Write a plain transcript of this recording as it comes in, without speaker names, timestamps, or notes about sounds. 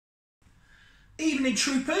Evening,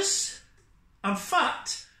 troopers. I'm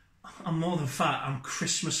fat. I'm more than fat. I'm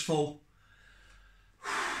Christmas full.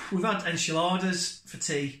 We've had enchiladas for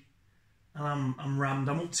tea, and I'm rammed.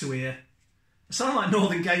 I'm up to here. I sound like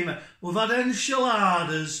Northern Gamer. We've had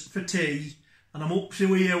enchiladas for tea, and I'm up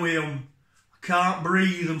to here with them. I can't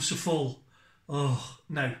breathe. I'm so full. Oh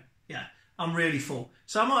no, yeah, I'm really full.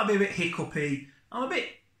 So I might be a bit hiccupy. I'm a bit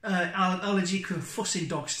allergic and fussing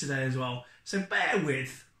dogs today as well. So bear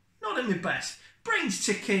with. Not at my best. Brains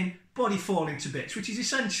ticking, body falling to bits, which is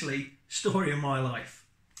essentially story of my life.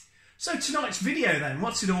 So tonight's video then,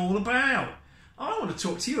 what's it all about? I want to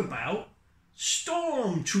talk to you about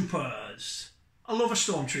Stormtroopers. I love a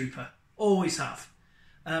Stormtrooper, always have.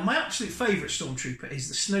 My absolute favourite Stormtrooper is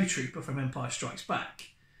the Snowtrooper from Empire Strikes Back.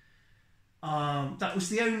 That was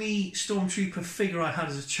the only Stormtrooper figure I had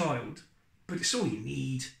as a child, but it's all you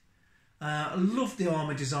need. I loved the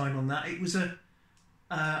armour design on that. It was a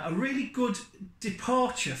really good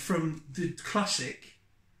departure from the classic,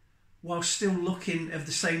 while still looking of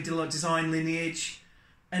the same design lineage,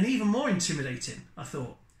 and even more intimidating, I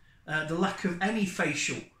thought. The lack of any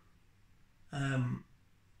facial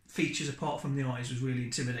features apart from the eyes was really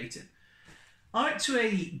intimidating. I went to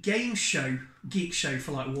a game show, geek show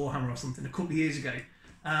for like Warhammer or something a couple of years ago,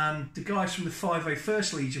 and the guys from the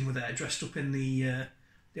 501st Legion were there dressed up in the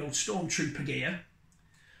old Stormtrooper gear.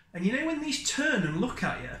 And you know when these turn and look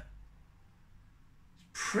at you, it's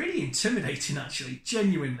pretty intimidating actually,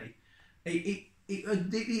 genuinely.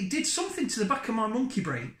 It did something to the back of my monkey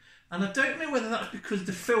brain, and I don't know whether that's because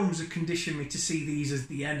the films have conditioned me to see these as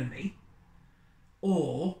the enemy,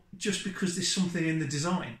 or just because there's something in the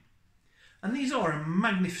design. And these are a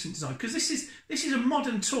magnificent design, because this is a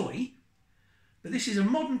modern toy, but this is a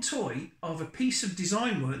modern toy of a piece of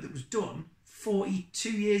design work that was done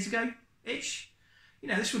 42 years ago-ish. You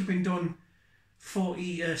know, this would have been done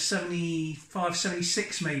 75,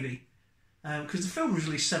 76 maybe, because the film was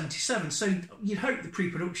released 77, so you'd hope the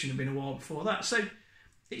pre-production had been a while before that. So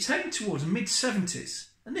it's heading towards mid-70s,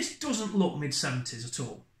 and this doesn't look mid-70s at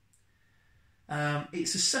all.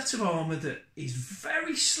 It's a set of armour that is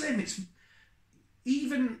very slim. It's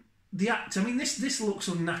even the act. I mean, this looks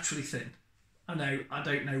unnaturally thin. I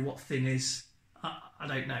don't know what thin is. I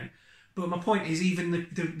don't know. But my point is, even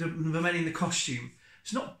the men in the costume,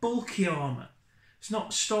 it's not bulky armour. It's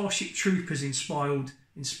not Starship Troopers inspired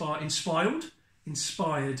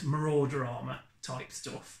Marauder armour type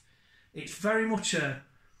stuff. It's very much a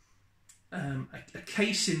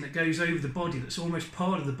casing that goes over the body that's almost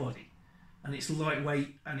part of the body, and it's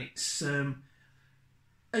lightweight, and it's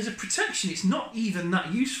as a protection it's not even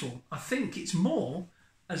that useful. I think it's more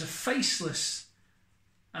as a faceless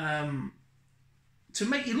to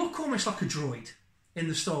make you look almost like a droid in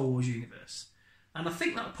the Star Wars universe. And I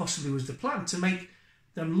think that possibly was the plan, to make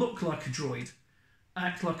them look like a droid,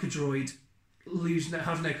 act like a droid,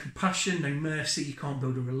 have no compassion, no mercy. You can't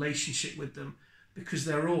build a relationship with them because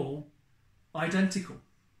they're all identical.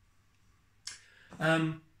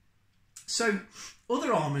 So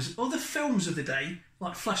other armours, other films of the day,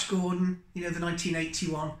 like Flash Gordon, you know, the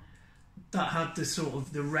 1981, that had the sort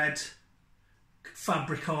of the red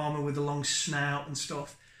fabric armour with the long snout and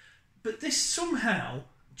stuff. But this somehow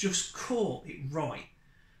just caught it right.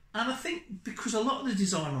 And I think because a lot of the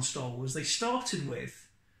design on Star Wars, they started with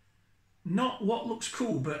not what looks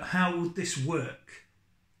cool, but how would this work?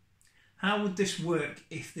 How would this work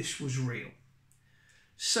if this was real?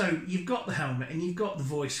 So you've got the helmet, and you've got the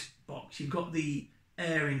voice box, you've got the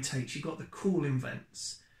air intakes, you've got the cooling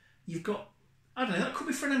vents, you've got, I don't know, that could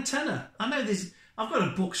be for an antenna. I know I've got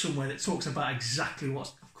a book somewhere that talks about exactly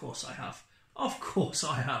what's, of course I have,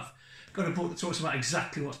 got a book that talks about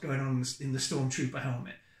exactly what's going on in the Stormtrooper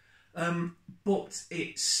helmet. But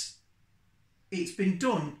it's been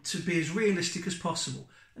done to be as realistic as possible,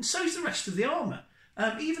 and so is the rest of the armour.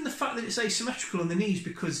 Even the fact that it's asymmetrical on the knees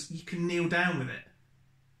because you can kneel down with it.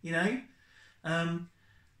 You know,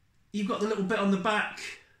 you've got the little bit on the back,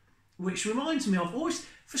 which reminds me of always,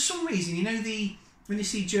 for some reason, you know, when you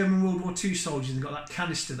see German World War II soldiers, they've got that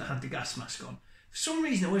canister that had the gas mask on. For some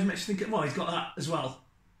reason, it always makes me think, well, he's got that as well.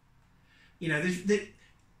 You know,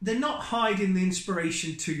 they're not hiding the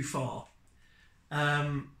inspiration too far.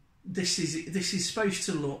 This is supposed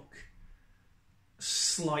to look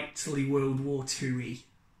slightly World War II-y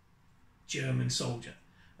German soldier.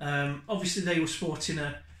 Obviously, they were sporting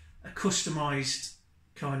a customised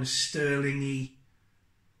kind of Sterling-y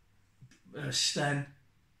Sten,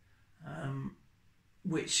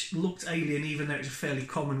 which looked alien, even though it was a fairly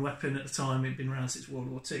common weapon at the time. It'd been around since World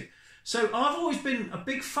War II. So I've always been a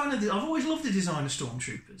big fan of I've always loved the design of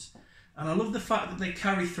Stormtroopers, and I love the fact that they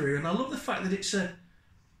carry through, and I love the fact that it's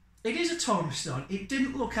it is a timeless design. It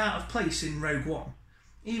didn't look out of place in Rogue One,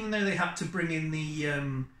 even though they had to bring in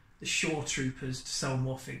the Shore Troopers to sell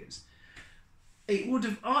more figures. It would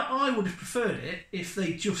have. I would have preferred it if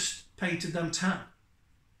they just painted them tan.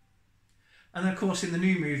 And of course, in the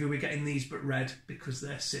new movie, we're getting these but red because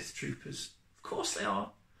they're Sith troopers. Of course they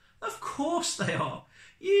are. Of course they are.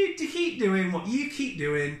 You keep doing what you keep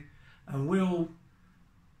doing, and we'll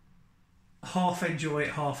half enjoy it,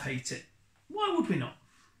 half hate it. Why would we not?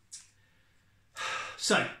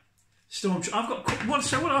 So, Stormtrooper.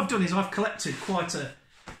 So what I've done is I've collected quite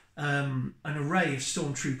an array of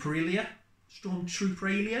Stormtrooper.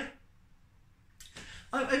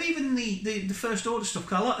 And even the First Order stuff,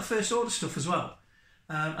 because I like the First Order stuff as well.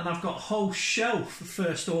 And I've got a whole shelf of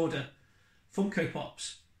First Order Funko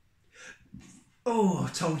Pops. Oh, I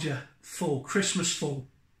told you, full, Christmas full.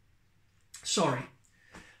 Sorry.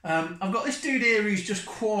 I've got this dude here who's just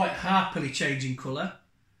quite happily changing colour.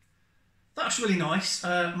 That's really nice.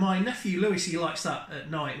 My nephew Lewis, he likes that at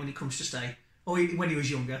night when he comes to stay, or when he was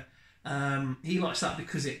younger. He likes that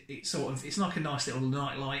because it's like a nice little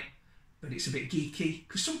night light, but it's a bit geeky,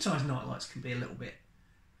 because sometimes night lights can be a little bit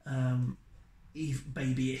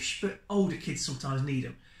babyish, but older kids sometimes need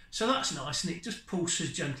them. So that's nice, and it just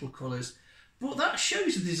pulses gentle colours. But that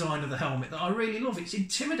shows the design of the helmet that I really love. It's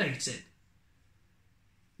intimidating.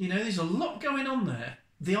 You know, there's a lot going on there.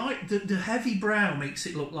 The heavy brow makes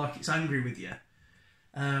it look like it's angry with you.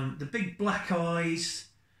 The big black eyes,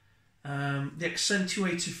 the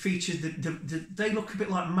accentuated features, they look a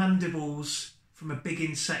bit like mandibles from a big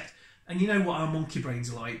insect. And you know what our monkey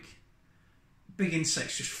brains are like. Big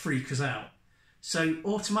insects just freak us out. So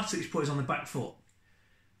automatically it's put us on the back foot.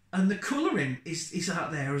 And the colouring is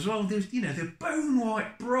out there as well. There's, you know, they're bone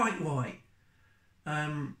white, bright white.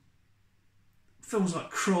 Films like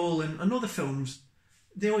Crawl and other films,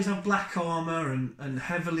 they always have black armour and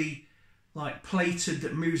heavily like plated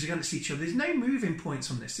that moves against each other. There's no moving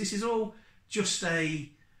points on this. This is all just a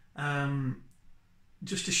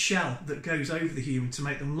shell that goes over the human to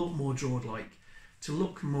make them look more Droid-like, to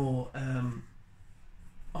look more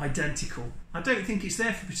identical. I don't think it's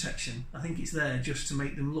there for protection. I think it's there just to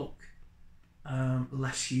make them look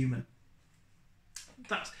less human.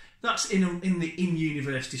 That's in the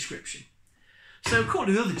in-universe description. So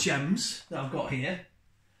according to the other gems that I've got here,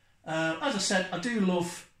 as I said, I do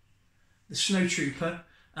love the Snowtrooper,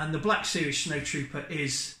 and the Black Series Snowtrooper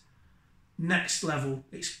is next level.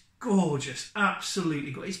 It's gorgeous,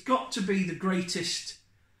 absolutely gorgeous. It's got to be the greatest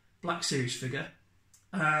Black Series figure,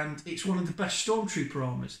 and it's one of the best Stormtrooper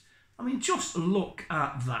armours. I mean, just look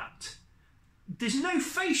at that. There's no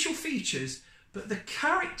facial features, but the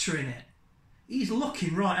character in it, he's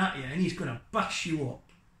looking right at you and he's going to bash you up.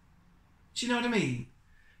 Do you know what I mean?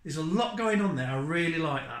 There's a lot going on there. I really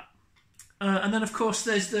like that. And then, of course,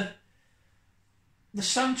 there's the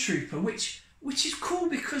Sand Trooper, which is cool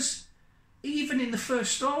because even in the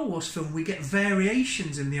first Star Wars film, we get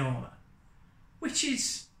variations in the armour, which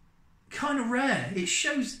is kind of rare. It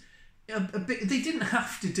shows a bit. They didn't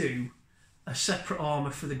have to do a separate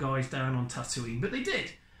armour for the guys down on Tatooine, but they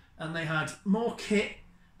did. And they had more kit,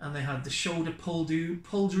 and they had the shoulder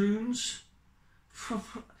pauldrons.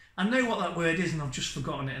 I know what that word is, and I've just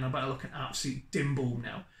forgotten it, and I better look an absolute dimball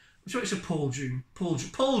now. I'm sure it's a pauldron.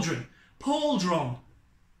 Pauldron.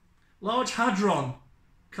 Large Hadron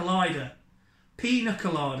Collider. Pina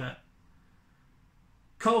Colada.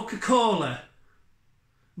 Coca-Cola.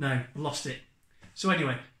 No, I lost it. So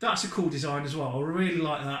anyway, that's a cool design as well. I really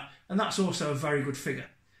like that. And that's also a very good figure.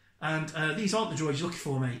 And these aren't the droids you're looking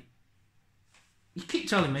for, mate. You keep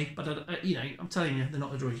telling me, but you know, I'm telling you, they're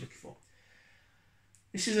not the droids you're looking for.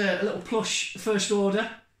 This is a little plush First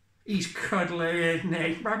Order. He's cuddly, isn't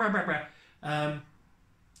he?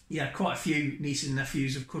 Yeah, quite a few nieces and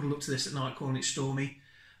nephews have cuddled up to this at night, calling it Stormy.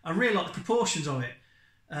 I really like the proportions of it.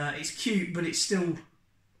 It's cute, but it's still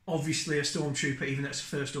obviously a Stormtrooper, even though it's a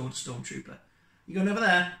First Order Stormtrooper. You going over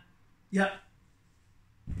there? Yep.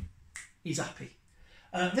 He's happy.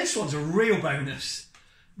 This one's a real bonus.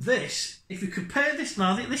 This, if you compare this,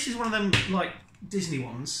 now this is one of them like Disney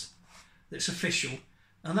ones that's official,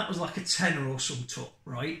 and that was like a tenner or some tut,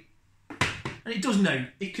 right? And it does note,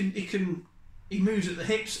 it moves at the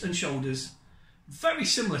hips and shoulders, very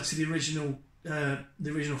similar to the original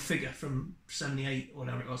figure from '78 or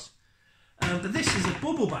whatever it was. But this is a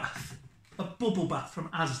bubble bath from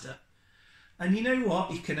Asda. And you know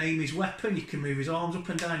what? He can aim his weapon, he can move his arms up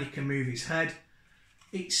and down, he can move his head.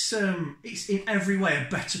 It's in every way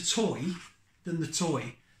a better toy than the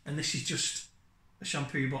toy, and this is just a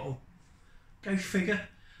shampoo bottle. Go figure.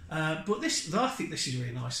 But I think this is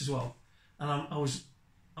really nice as well. And I was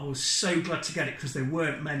I was so glad to get it because there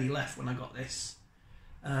weren't many left when I got this.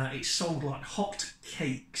 It sold like hot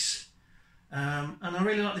cakes. And I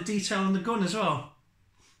really like the detail on the gun as well.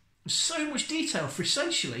 There's so much detail for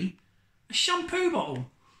essentially a shampoo bottle.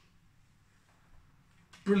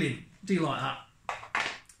 Brilliant. Do you like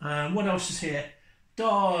that? What else is here?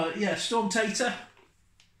 Yeah, Stormtrooper.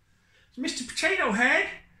 It's Mr. Potato Head,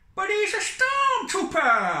 but he's a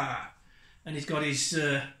Stormtrooper! And he's got his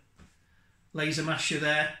laser masher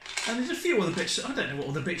there. And there's a few other bits. I don't know what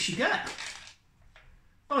other bits you get.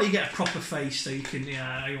 Oh, you get a proper face, so you can,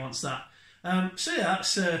 yeah, he wants that. So yeah,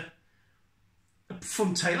 that's a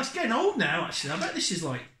fun tale. That's getting old now, actually. I bet this is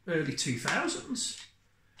like early 2000s.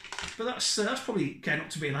 But that's probably getting up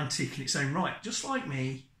to be an antique in its own right, just like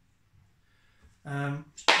me.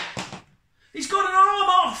 He's got an arm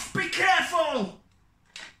off! Be careful!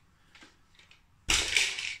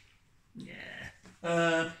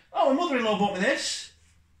 Yeah. Oh, my mother-in-law bought me this.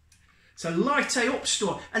 It's a latte up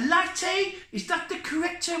storm. A latte? Is that the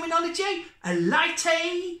correct terminology? A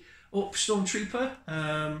latte up Stormtrooper.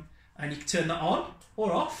 And you can turn that on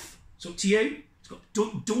or off. It's up to you. It's got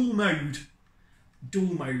dual mode.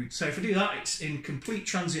 Dual mode. So if I do that, it's in complete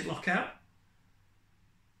transient lockout.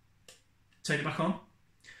 Turn it back on.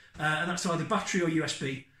 And that's either battery or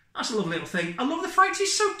USB. That's a lovely little thing. I love the fact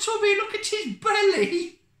he's so tubby. Look at his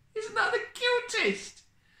belly. Isn't that the cutest?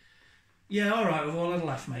 Yeah, alright, we've all had a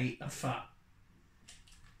laugh, mate. I'm fat.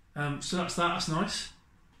 So that's that. That's nice.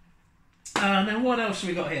 And then what else have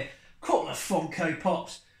we got here? Couple of Funko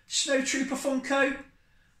Pops. Snowtrooper Funko.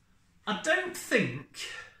 I don't think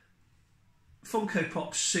Funko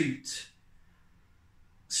Pops suit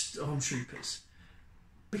Stormtroopers,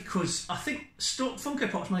 because I think Funko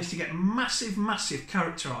Pops managed to get massive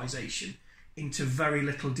characterisation into very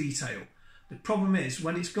little detail. The problem is,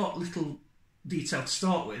 when it's got little detail to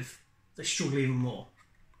start with, they struggle even more.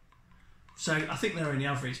 So I think they're only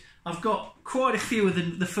average. I've got quite a few of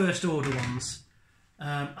the first order ones.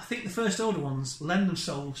 I think the first order ones lend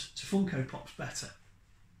themselves to Funko Pops better.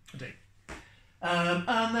 I do.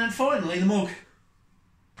 And then finally, the mug.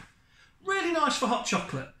 Really nice for hot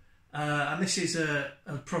chocolate. And this is a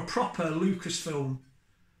proper Lucasfilm.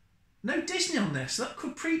 No Disney on this. That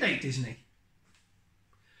could predate Disney.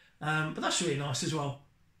 But that's really nice as well.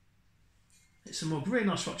 It's a mug. Really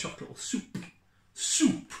nice hot chocolate.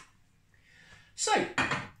 Soup. So,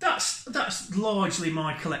 that's largely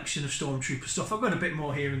my collection of Stormtrooper stuff. I've got a bit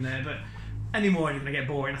more here and there, but any more are going to get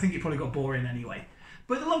boring. I think it probably got boring anyway.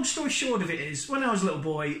 But the long story short of it is, when I was a little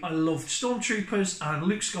boy, I loved Stormtroopers and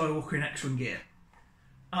Luke Skywalker in X-Wing gear.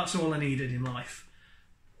 That's all I needed in life.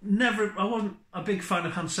 I wasn't a big fan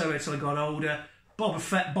of Han Solo until I got older. Boba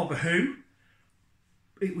Fett, Boba Who.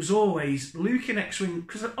 It was always Luke in X-Wing,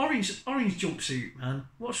 because orange jumpsuit, man.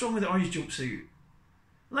 What's wrong with the orange jumpsuit?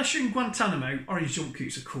 Unless you're in Guantanamo, orange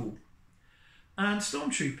jumpsuits are cool. And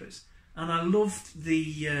Stormtroopers. And I loved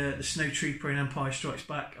the Snowtrooper in Empire Strikes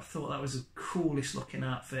Back. I thought that was the coolest looking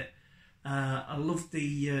outfit. I loved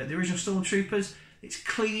the original Stormtroopers. It's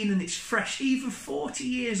clean and it's fresh. Even 40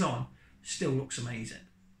 years on, still looks amazing.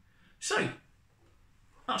 So,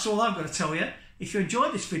 that's all I've got to tell you. If you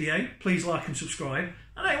enjoyed this video, please like and subscribe.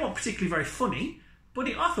 I know it wasn't particularly very funny, but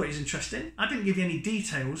I thought it was interesting. I didn't give you any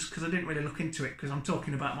details because I didn't really look into it, because I'm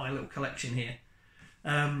talking about my little collection here.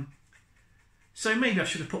 So maybe I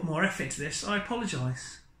should have put more effort into this. I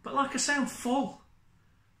apologise. But like I say, I'm full.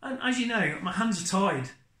 And as you know, my hands are tied,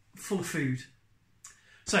 full of food.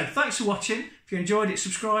 So thanks for watching. If you enjoyed it,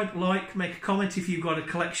 subscribe, like, make a comment if you've got a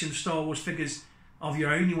collection of Star Wars figures of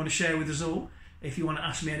your own you want to share with us all. If you want to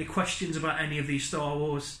ask me any questions about any of these Star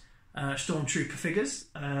Wars Stormtrooper figures,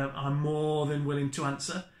 I'm more than willing to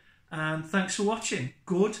answer. And thanks for watching.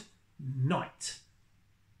 Good night.